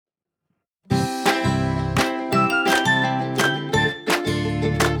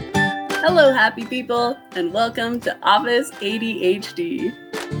Hello, happy people, and welcome to Office ADHD.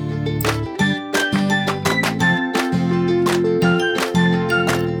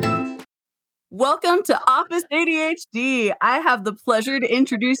 Welcome to Office ADHD. I have the pleasure to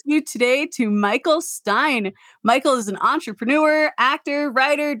introduce you today to Michael Stein. Michael is an entrepreneur, actor,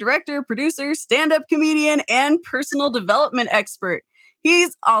 writer, director, producer, stand-up comedian, and personal development expert.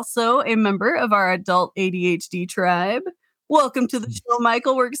 He's also a member of our adult ADHD tribe. Welcome to the show,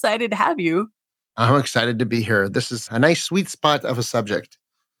 Michael. We're excited to have you. I'm excited to be here. This is a nice sweet spot of a subject.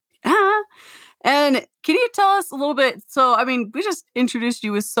 And can you tell us a little bit? So, we just introduced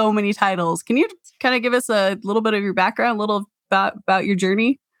you with so many titles. Can you kind of give us a little bit of your background, a little about your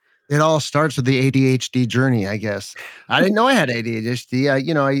journey? It all starts with the ADHD journey, I guess. I didn't know I had ADHD.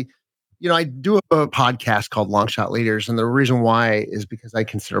 I do a podcast called Long Shot Leaders, and the reason why is because I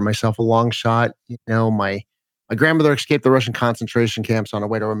consider myself a long shot. My grandmother escaped the Russian concentration camps on her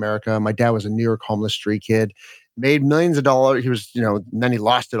way to America. My dad was a New York homeless street kid, made millions of dollars. He was, and then he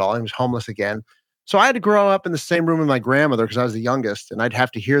lost it all. He was homeless again. So I had to grow up in the same room with my grandmother because I was the youngest, and I'd have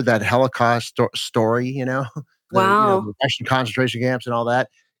to hear that Holocaust story, Wow. the Russian concentration camps and all that.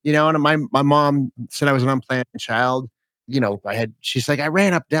 And my mom said I was an unplanned child. She's like, I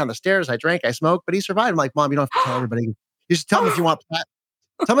ran up down the stairs, I drank, I smoked, but he survived. I'm like, Mom, you don't have to tell everybody. You just tell me if you want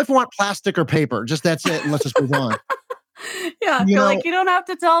tell me if you want plastic or paper. Just that's it, and let's just move on. Yeah, you're like, you don't have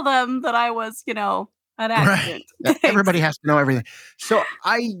to tell them that I was, an accident. Right. Everybody has to know everything. So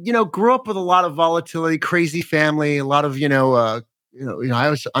I, grew up with a lot of volatility, crazy family, a lot of, I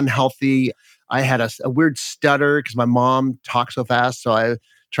was unhealthy. I had a weird stutter because my mom talked so fast. So I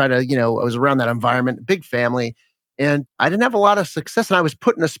tried to, I was around that environment, big family. And I didn't have a lot of success. And I was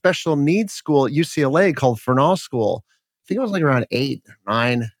put in a special needs school at UCLA called Fernald School. I think I was like around 8,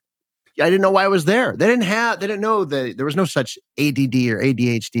 9. I didn't know why I was there. They didn't know that there was no such ADD or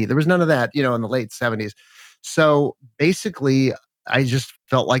ADHD. There was none of that, in the late 70s. So basically, I just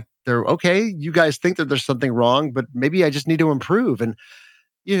felt like okay, you guys think that there's something wrong, but maybe I just need to improve. And,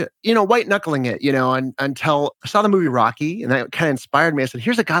 white knuckling it, and until I saw the movie Rocky, and that kind of inspired me. I said,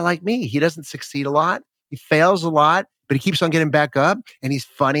 here's a guy like me. He doesn't succeed a lot. He fails a lot, but he keeps on getting back up, and he's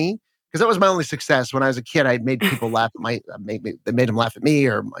funny. Because that was my only success when I was a kid. I made people laugh at they made them laugh at me,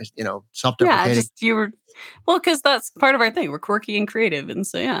 or my, self-deprecating. Yeah, because that's part of our thing. We're quirky and creative, and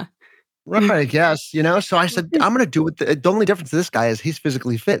so yeah. Right, I guess, So I said, I'm going to do it. The only difference to this guy is he's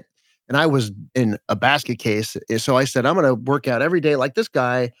physically fit, and I was in a basket case. So I said, I'm going to work out every day like this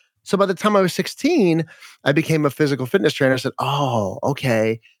guy. So by the time I was 16, I became a physical fitness trainer. I said, oh,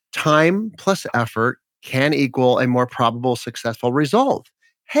 okay, time plus effort can equal a more probable successful result.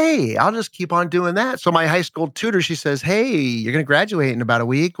 Hey, I'll just keep on doing that. So my high school tutor, she says, hey, you're going to graduate in about a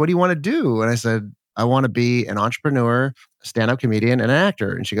week. What do you want to do? And I said, I want to be an entrepreneur, a stand-up comedian, and an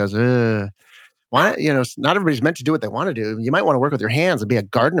actor. And she goes, why? Not everybody's meant to do what they want to do. You might want to work with your hands and be a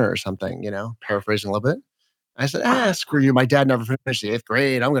gardener or something, paraphrasing a little bit. I said, screw you. My dad never finished the 8th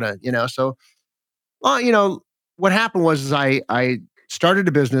grade. I'm going to, so, what happened was I started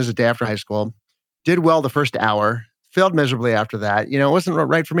a business a day after high school, did well the first hour, failed miserably after that. It wasn't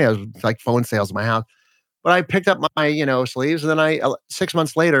right for me. I was like phone sales in my house. But I picked up my, sleeves. And then 6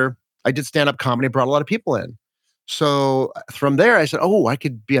 months later, I did stand-up comedy, brought a lot of people in. So from there, I said, oh, I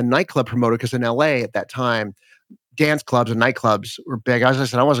could be a nightclub promoter because in LA at that time, dance clubs and nightclubs were big. I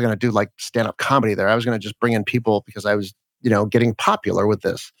said, I wasn't going to do like stand-up comedy there. I was going to just bring in people because I was, getting popular with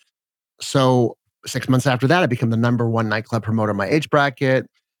this. So 6 months after that, I became the number 1 nightclub promoter in my age bracket.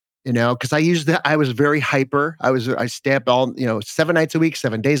 Because I was very hyper. I stay up all, 7 nights a week,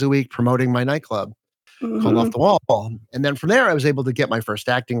 7 days a week, promoting my nightclub called Off the Wall. And then from there, I was able to get my first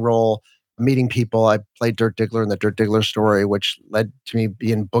acting role, meeting people. I played Dirk Diggler in the Dirk Diggler Story, which led to me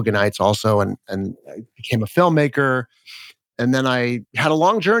being Boogie Nights also. And I became a filmmaker. And then I had a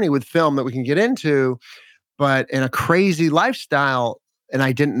long journey with film that we can get into, but in a crazy lifestyle. And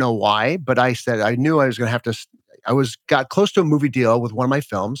I didn't know why, but I said, I knew I was going to have to, got close to a movie deal with one of my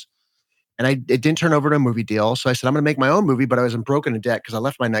films. And it didn't turn over to a movie deal. So I said, I'm going to make my own movie, but I was in broken debt because I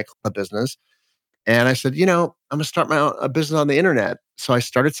left my nightclub business. And I said, I'm going to start a business on the internet. So I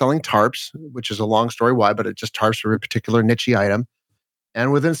started selling tarps, which is a long story why, but it just tarps for a particular niche item.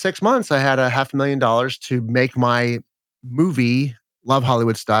 And within 6 months, I had $500,000 to make my movie, Love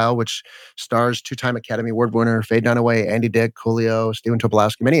Hollywood Style, which stars 2-time Academy Award winner Faye Dunaway, Andy Dick, Coolio, Stephen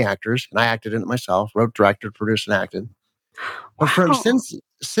Tobolowsky, many actors. And I acted in it myself, wrote, directed, produced, and acted. But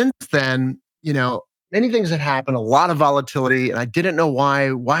since then, many things had happened, a lot of volatility, and I didn't know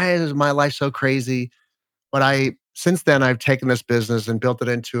why. Why is my life so crazy? But since then, I've taken this business and built it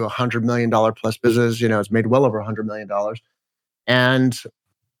into $100 million plus business. It's made well over $100 million. And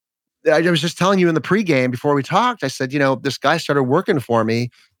I was just telling you in the pregame before we talked, I said, this guy started working for me.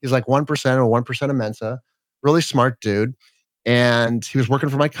 He's like 1% or 1% of Mensa, really smart dude. And he was working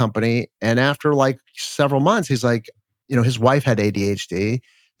for my company. And after like several months, he's like, his wife had ADHD. At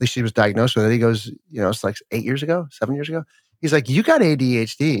least she was diagnosed with it. He goes, it's like 8 years ago, 7 years ago. He's like, you got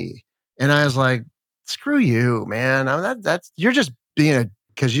ADHD. And I was like, screw you, man. That's you're just being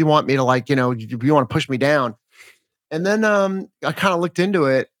because you want me to like, you want to push me down. And then I kind of looked into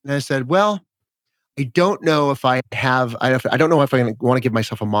it and I said, well, I don't know if I don't know if I want to give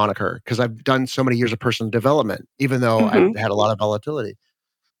myself a moniker because I've done so many years of personal development, even though I've Mhm. had a lot of volatility.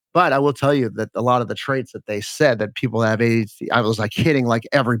 But I will tell you that a lot of the traits that they said that people have ADHD, I was like hitting like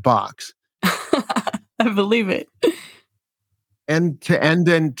every box. I believe it. And to end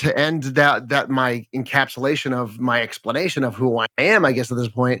that my encapsulation of my explanation of who I am, I guess at this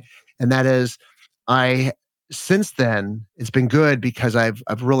point, and that is, I since then it's been good because I've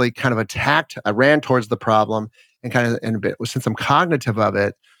really kind of attacked. I ran towards the problem and kind of and a bit since I'm cognitive of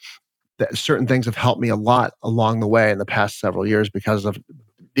it, that certain things have helped me a lot along the way in the past several years because of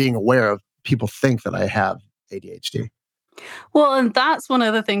being aware of people think that I have ADHD. Well, and that's one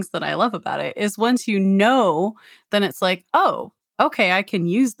of the things that I love about it is once you know, then it's like, oh, okay, I can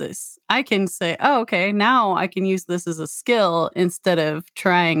use this. I can say, oh, okay, now I can use this as a skill instead of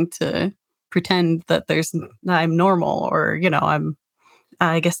trying to pretend that I'm normal or,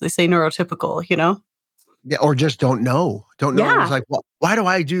 I guess they say neurotypical. Yeah, or just don't know. Don't know. It was Yeah. like, why do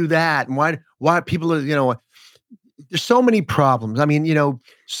I do that? And why people are, there's so many problems. I mean,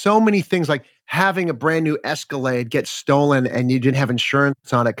 so many things like having a brand new Escalade get stolen and you didn't have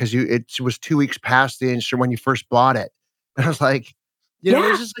insurance on it because it was 2 weeks past the insurance when you first bought it. And I was like, it's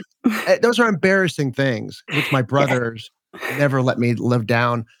Yeah. just like, those are embarrassing things, which my Yeah. brothers never let me live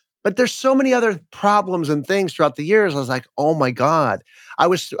down. But there's so many other problems and things throughout the years. I was like, oh my God. I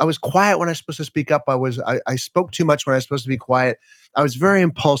was quiet when I was supposed to speak up. I spoke too much when I was supposed to be quiet. I was very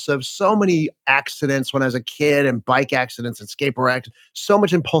impulsive. So many accidents when I was a kid and bike accidents and skateboard accidents. So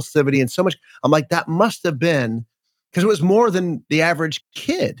much impulsivity and so much. I'm like, that must have been because it was more than the average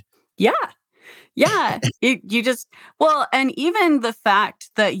kid. Yeah. Yeah. You just, well, and even the fact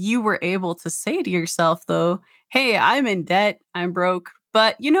that you were able to say to yourself, though, hey, I'm in debt, I'm broke,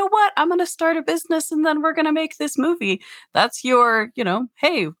 but you know what? I'm going to start a business and then we're going to make this movie. That's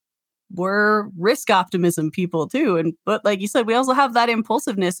hey, we're risk optimism people too. But like you said, we also have that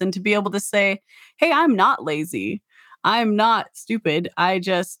impulsiveness and to be able to say, hey, I'm not lazy. I'm not stupid.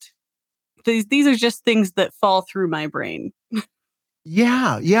 These are just things that fall through my brain.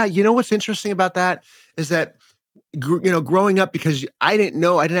 Yeah. Yeah. You know what's interesting about that is that growing up because I didn't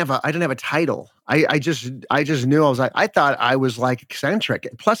know I didn't have a title. I just knew I thought I was like eccentric.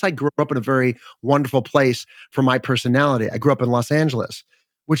 Plus, I grew up in a very wonderful place for my personality. I grew up in Los Angeles,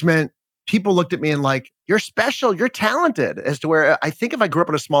 which meant people looked at me and like, you're special, you're talented. As to where I think if I grew up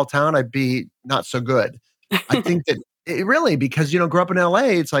in a small town, I'd be not so good. I think that it really because grew up in LA,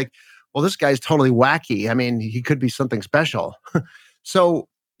 it's like, well, this guy's totally wacky. I mean, he could be something special. So,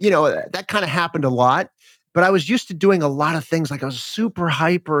 that kind of happened a lot. But I was used to doing a lot of things. Like I was super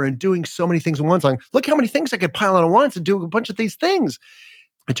hyper and doing so many things at once. Like, look how many things I could pile on at once and do a bunch of these things.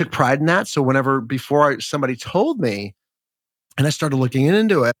 I took pride in that. So before somebody told me and I started looking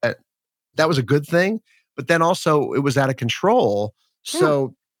into it, that was a good thing. But then also it was out of control. Yeah.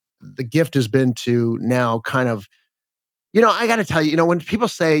 So the gift has been to now kind of I got to tell you, when people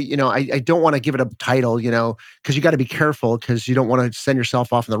say, I don't want to give it a title, because you got to be careful because you don't want to send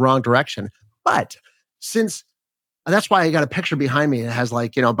yourself off in the wrong direction. But since that's why I got a picture behind me. It has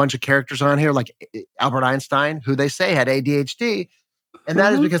like, a bunch of characters on here, like Albert Einstein, who they say had ADHD. And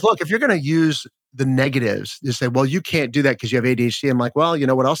that is Mhm. because, look, if you're going to use the negatives, you say, well, you can't do that because you have ADHD. I'm like, well, you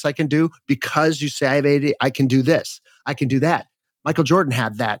know what else I can do? Because you say I have ADHD, I can do this. I can do that. Michael Jordan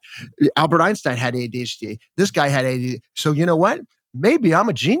had that. Albert Einstein had ADHD. This guy had ADHD. So you know what? Maybe I'm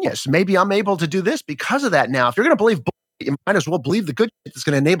a genius. Maybe I'm able to do this because of that. Now, if you're going to believe, you might as well believe the good shit that's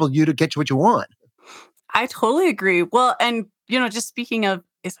going to enable you to get you what you want. I totally agree. Well, and just speaking of,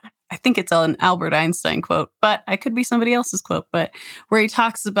 I think it's an Albert Einstein quote, but I could be somebody else's quote. But where he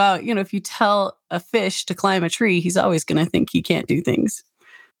talks about, if you tell a fish to climb a tree, he's always going to think he can't do things.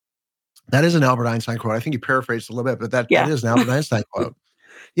 That is an Albert Einstein quote. I think you paraphrased a little bit, but that Yeah. is an Albert Einstein quote.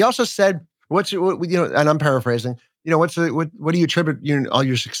 He also said, and I'm paraphrasing, what do you attribute all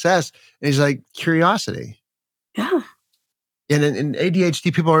your success? And he's like, curiosity. Yeah. And in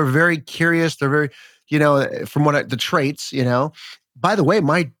ADHD, people are very curious. They're very, from the traits, By the way,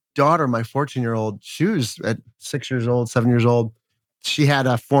 my daughter, my 14-year-old, she was at 6 years old, 7 years old. She had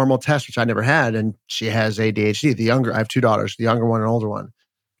a formal test, which I never had, and she has ADHD. I have two daughters, the younger one and older one.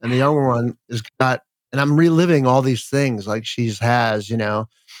 and the younger one is got, and I'm reliving all these things like she's has, and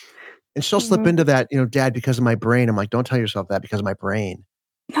she'll slip Mhm. into that, dad, because of my brain. I'm like, don't tell yourself that because of my brain.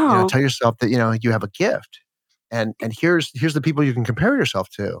 No. Tell yourself that, you have a gift. And here's the people you can compare yourself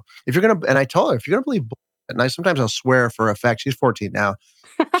to. If you're gonna, and I told her, if you're gonna believe, and sometimes I'll swear for effect. She's 14 now.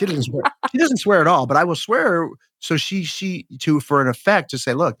 She doesn't swear. She doesn't swear at all, but I will swear. So she to for an effect to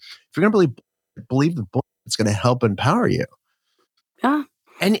say, look, if you're gonna believe the book, it's gonna help empower you. Yeah.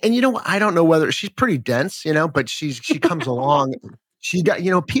 And I don't know whether she's pretty dense, but she comes along. She got,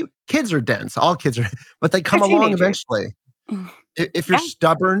 kids are dense. All kids are, but they come They're along teenagers. eventually. Mm. If you're Yeah.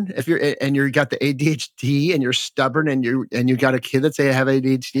 stubborn, if you're and you got the ADHD and you're stubborn and you got a kid that say I have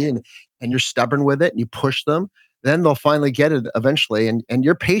ADHD and you're stubborn with it and you push them, then they'll finally get it eventually. And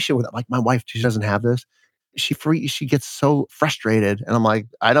you're patient with it. Like my wife, she doesn't have this. She gets so frustrated. And I'm like,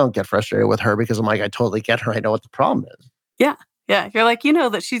 I don't get frustrated with her because I'm like, I totally get her. I know what the problem is. Yeah. Yeah. You're like,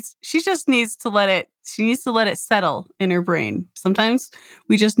 that she just needs to she needs to let it settle in her brain. Sometimes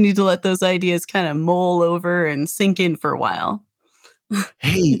we just need to let those ideas kind of mull over and sink in for a while.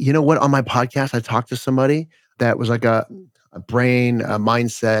 Hey, you know what? On my podcast, I talked to somebody that was like a brain, a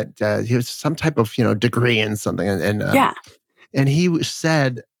mindset. He was some type of degree in something, Yeah. and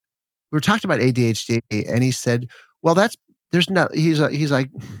said we were talking about ADHD, and he said, "Well, there's no." He's like,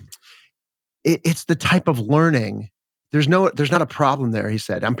 it's the type of learning. There's not a problem there. He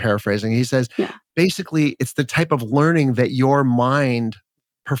said, I'm paraphrasing. He says, Yeah. basically, it's the type of learning that your mind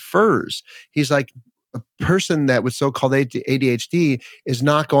prefers. He's like, a person that with so-called ADHD is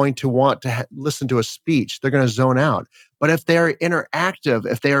not going to want to listen to a speech. They're going to zone out. But if they're interactive,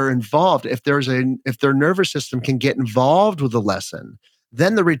 if they are involved, if their nervous system can get involved with the lesson,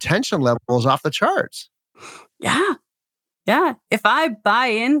 then the retention level is off the charts. Yeah. Yeah. If I buy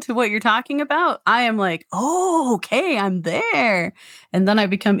into what you're talking about, I am like, oh, okay, I'm there. And then I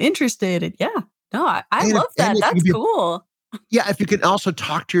become interested. And yeah, no, I And love that. if you That's can cool. Yeah, if you can also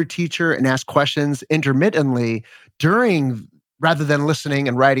talk to your teacher and ask questions intermittently during rather than listening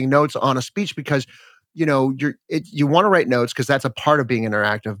and writing notes on a speech because you want to write notes because that's a part of being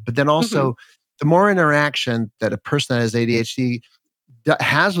interactive, but then Mhm. also the more interaction that a person that has ADHD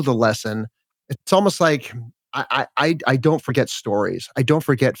has with a lesson, it's almost like I don't forget stories. I don't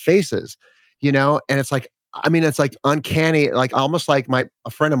forget faces, and it's like, I mean, it's like uncanny, like almost like a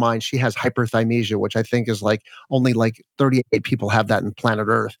friend of mine, she has hyperthymesia, which I think is like only like 38 people have that in planet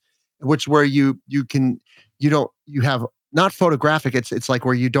Earth, which where you have not photographic, it's like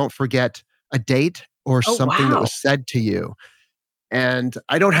where you don't forget a date or Oh, something that was wow. said to you. And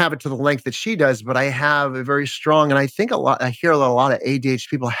I don't have it to the length that she does, but I have a very strong, and I think I hear a lot of ADHD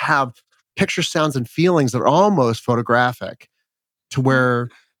people have picture sounds and feelings that are almost photographic to where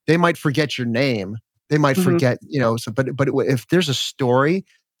they might forget your name. They might Mhm. forget, but if there's a story,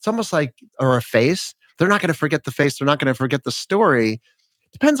 it's almost like, or a face, they're not going to forget the face. They're not going to forget the story.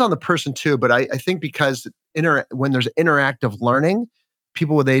 Depends on the person too. But I think because when there's interactive learning,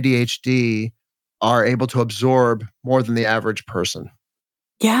 people with ADHD are able to absorb more than the average person.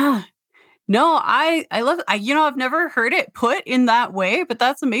 Yeah. No, I love I've never heard it put in that way, but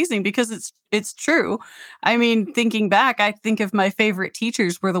that's amazing because it's true. I mean, thinking back, I think of my favorite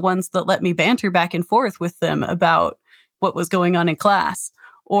teachers were the ones that let me banter back and forth with them about what was going on in class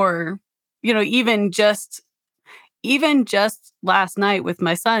or even just last night with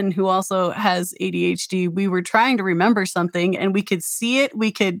my son who also has ADHD, we were trying to remember something and we could see it,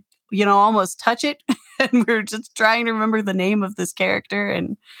 we could, almost touch it and we were just trying to remember the name of this character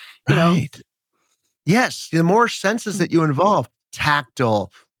and you know Right. Yes, the more senses that you involve,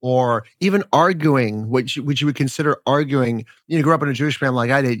 tactile or even arguing, which you would consider arguing. You grew up in a Jewish family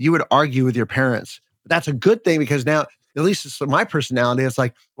like I did, you would argue with your parents. That's a good thing because now, at least it's my personality, it's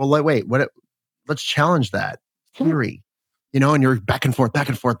like, well, wait, let's challenge that theory, and you're back and forth, back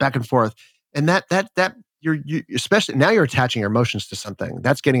and forth, back and forth. And that you especially now you're attaching your emotions to something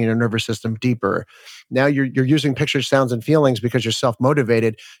that's getting your nervous system deeper. Now you're using pictures, sounds, and feelings because you're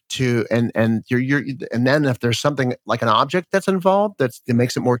self-motivated to, and you're and then if there's something like an object that's involved that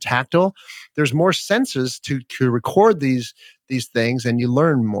makes it more tactile, there's more senses to record these things and you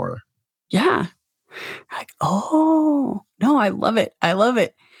learn more. Yeah. Like, oh, no, I love it. I love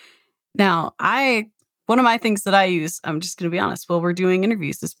it. Now, one of my things that I use, I'm just going to be honest, while we're doing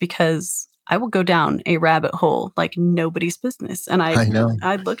interviews is because I will go down a rabbit hole like nobody's business. And I know.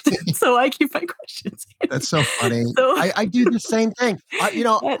 I looked, so I keep my questions. That's so funny. So I do the same thing. that's,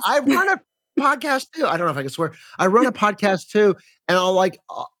 I run a podcast too. I don't know if I can swear. I run a podcast too, and I'll like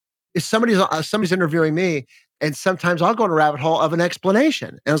if somebody's interviewing me, and sometimes I'll go in a rabbit hole of an explanation,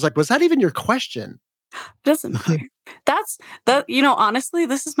 and I was like, "Was that even your question?" Doesn't matter. That's that, honestly,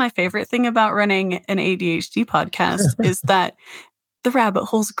 this is my favorite thing about running an ADHD podcast is that the rabbit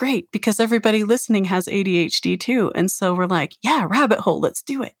hole's great because everybody listening has ADHD too. And so we're like, yeah, rabbit hole, let's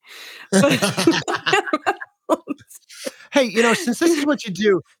do it. Hey, since this is what you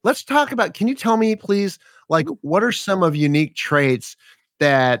do, let's talk about, can you tell me, please, like, what are some of unique traits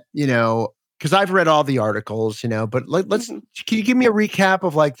that, because I've read all the articles, but let's, Mhm. can you give me a recap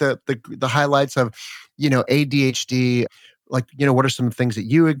of like the highlights of, ADHD? Like, what are some things that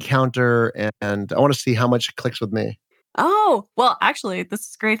you encounter? And I want to see how much it clicks with me. Oh, well, actually, this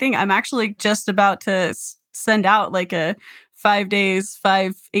is a great thing. I'm actually just about to send out like a 5 days,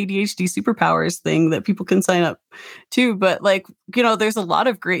 5 ADHD superpowers thing that people can sign up to. But like, there's a lot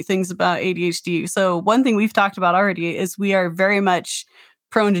of great things about ADHD. So one thing we've talked about already is we are very much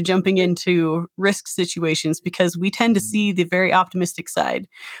prone to jumping into risk situations because we tend to see the very optimistic side.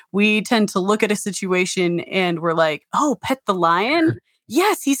 We tend to look at a situation and we're like, oh, pet the lion?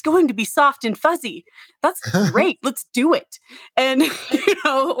 Yes, he's going to be soft and fuzzy. That's great. Let's do it. And,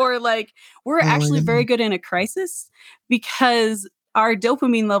 or like, we're Oh my actually very God. good in a crisis because our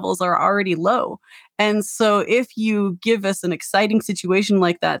dopamine levels are already low. And so if you give us an exciting situation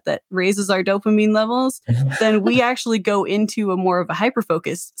like that, that raises our dopamine levels, then we actually go into a more of a hyper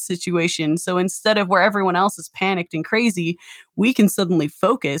focus situation. So instead of where everyone else is panicked and crazy, we can suddenly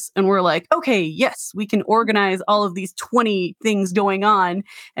focus and we're like, okay, yes, we can organize all of these 20 things going on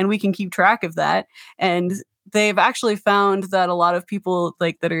and we can keep track of that. And they've actually found that a lot of people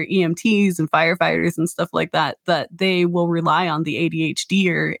like that are EMTs and firefighters and stuff like that, that they will rely on the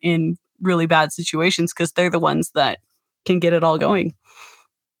ADHDer in really bad situations because they're the ones that can get it all going.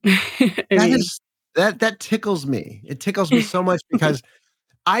 I That mean, is, that tickles me. It tickles me so much because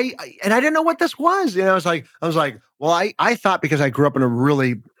and I didn't know what this was. I was like, well, I thought because I grew up in a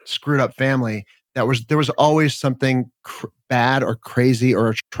really screwed up family that there was always something bad or crazy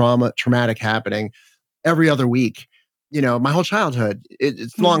or traumatic happening every other week. My whole childhood.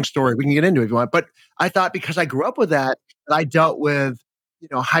 It's a long story. We can get into it if you want. But I thought because I grew up with that I dealt with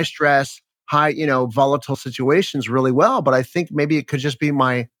high stress, high volatile situations really well. But I think maybe it could just be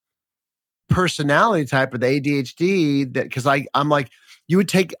my personality type of the ADHD that because I'm like, you would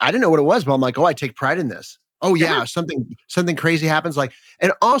take, I didn't know what it was, but I'm like, oh, I take pride in this. Oh yeah, yeah, something crazy happens. Like,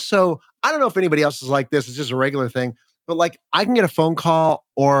 and also, I don't know if anybody else is like this, it's just a regular thing, but like I can get a phone call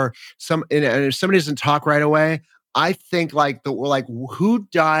or and if somebody doesn't talk right away, I think like we're like, who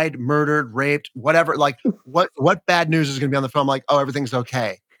died, murdered, raped, whatever, like what bad news is gonna be on the phone? I'm like, oh, everything's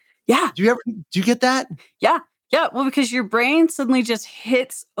okay. yeah. Do you get that? Yeah. Yeah. Well, because your brain suddenly just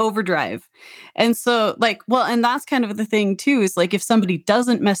hits overdrive. And so, like, well, and that's kind of the thing too is like if somebody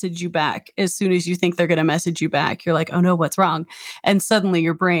doesn't message you back as soon as you think they're going to message you back, you're like, oh no, what's wrong? And suddenly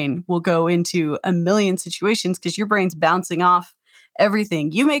your brain will go into a million situations because your brain's bouncing off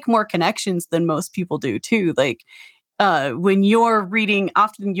everything. You make more connections than most people do too. Like, when you're reading,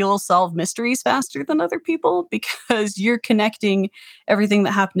 often you'll solve mysteries faster than other people because you're connecting everything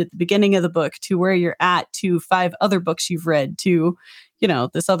that happened at the beginning of the book to where you're at to 5 other books you've read to,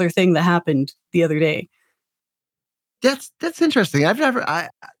 this other thing that happened the other day. That's interesting.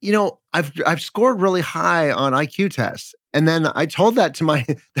 I've scored really high on IQ tests. And then I told that to my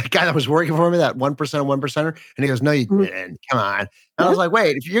that guy that was working for me, that 1% of 1%er, and he goes, "No, you Mhm. didn't. Come on." And I Yeah. was like,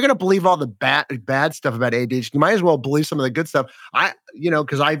 "Wait, if you're gonna believe all the bad stuff about ADHD, you might as well believe some of the good stuff."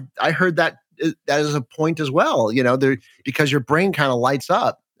 Because I heard that is a point as well. There because your brain kind of lights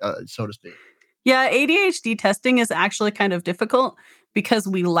up, so to speak. Yeah, ADHD testing is actually kind of difficult because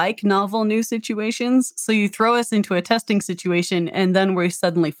we like novel new situations. So you throw us into a testing situation and then we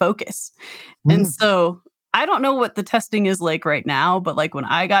suddenly focus. And Mm. so I don't know what the testing is like right now, but like when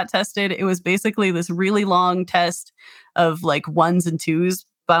I got tested, it was basically this really long test of like ones and twos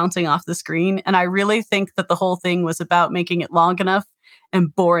bouncing off the screen. And I really think that the whole thing was about making it long enough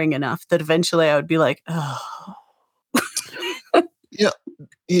and boring enough that eventually I would be like, oh. You know,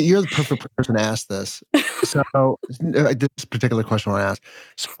 you're the perfect person to ask this. So, this particular question I want to ask.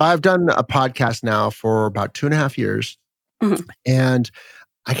 So, I've done a podcast now for about 2.5 years, Mhm. and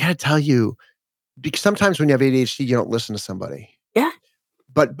I gotta tell you, because sometimes when you have ADHD, you don't listen to somebody. Yeah.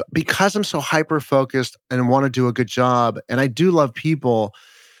 But because I'm so hyper focused and want to do a good job, and I do love people,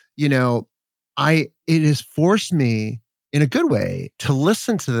 you know, it has forced me in a good way to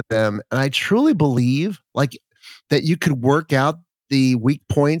listen to them. And I truly believe like that you could work out the weak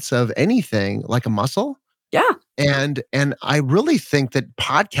points of anything like a muscle. Yeah. And I really think that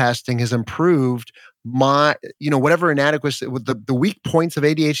podcasting has improved my, whatever inadequacy with the weak points of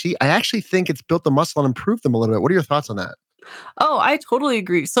ADHD. I actually think it's built the muscle and improved them a little bit. What are your thoughts on that? Oh, I totally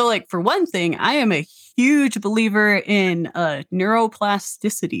agree. So, like, for one thing, I am a huge believer in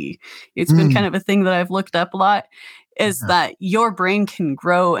neuroplasticity. It's been Mm, kind of a thing that I've looked up a lot. Is yeah. that your brain can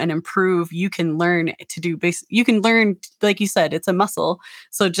grow and improve? You can learn to do you can learn, like you said, it's a muscle.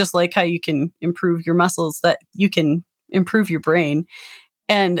 So, just like how you can improve your muscles, that you can improve your brain.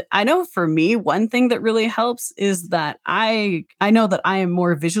 And I know for me, one thing that really helps is that I know that I am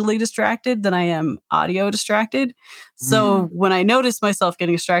more visually distracted than I am audio distracted. Mm. So when I notice myself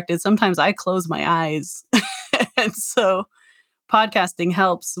getting distracted, sometimes I close my eyes. And so podcasting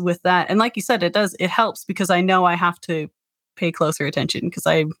helps with that. And like you said, it helps because I know I have to pay closer attention because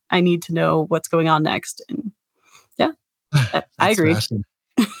I need to know what's going on next. And yeah, I That's agree. fascinating.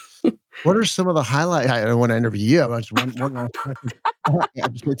 What are some of the highlight I don't wanna interview you, I just one last question.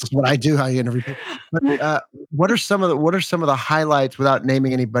 It's just what I do, how you interview people. But, what are some of the highlights, without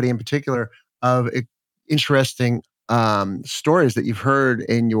naming anybody in particular, of interesting, stories that you've heard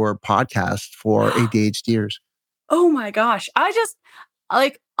in your podcast for ADHDers? Oh my gosh. I just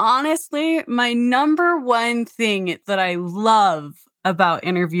like honestly, my number one thing that I love about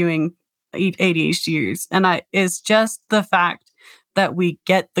interviewing ADHDers and I is just the fact that we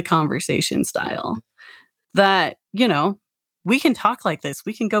get the conversation style. That, we can talk like this.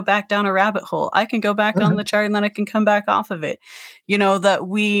 We can go back down a rabbit hole. I can go back on the chart and then I can come back off of it. That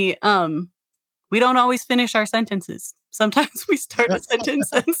we don't always finish our sentences. Sometimes we start a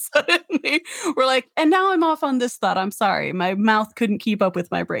sentence and suddenly we're like, and now I'm off on this thought. I'm sorry. My mouth couldn't keep up with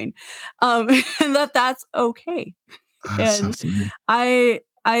my brain. And that's okay. Ah, so And fascinating. I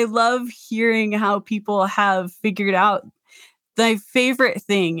love hearing how people have figured out. My favorite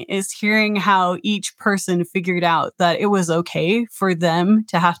thing is hearing how each person figured out that it was okay for them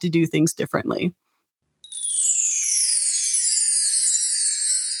to have to do things differently.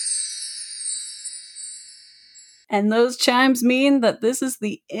 And those chimes mean that this is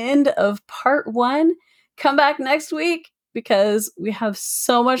the end of part one. Come back next week because we have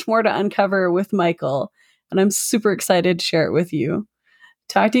so much more to uncover with Michael. And I'm super excited to share it with you.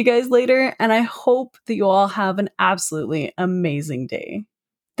 Talk to you guys later. And I hope that you all have an absolutely amazing day.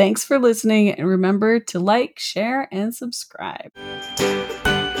 Thanks for listening. And remember to like, share, and subscribe.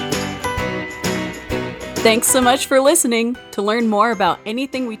 Thanks so much for listening. To learn more about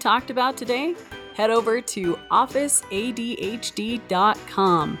anything we talked about today, head over to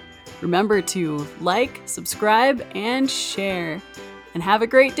officeadhd.com. Remember to like, subscribe, and share. And have a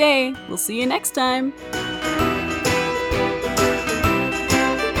great day. We'll see you next time.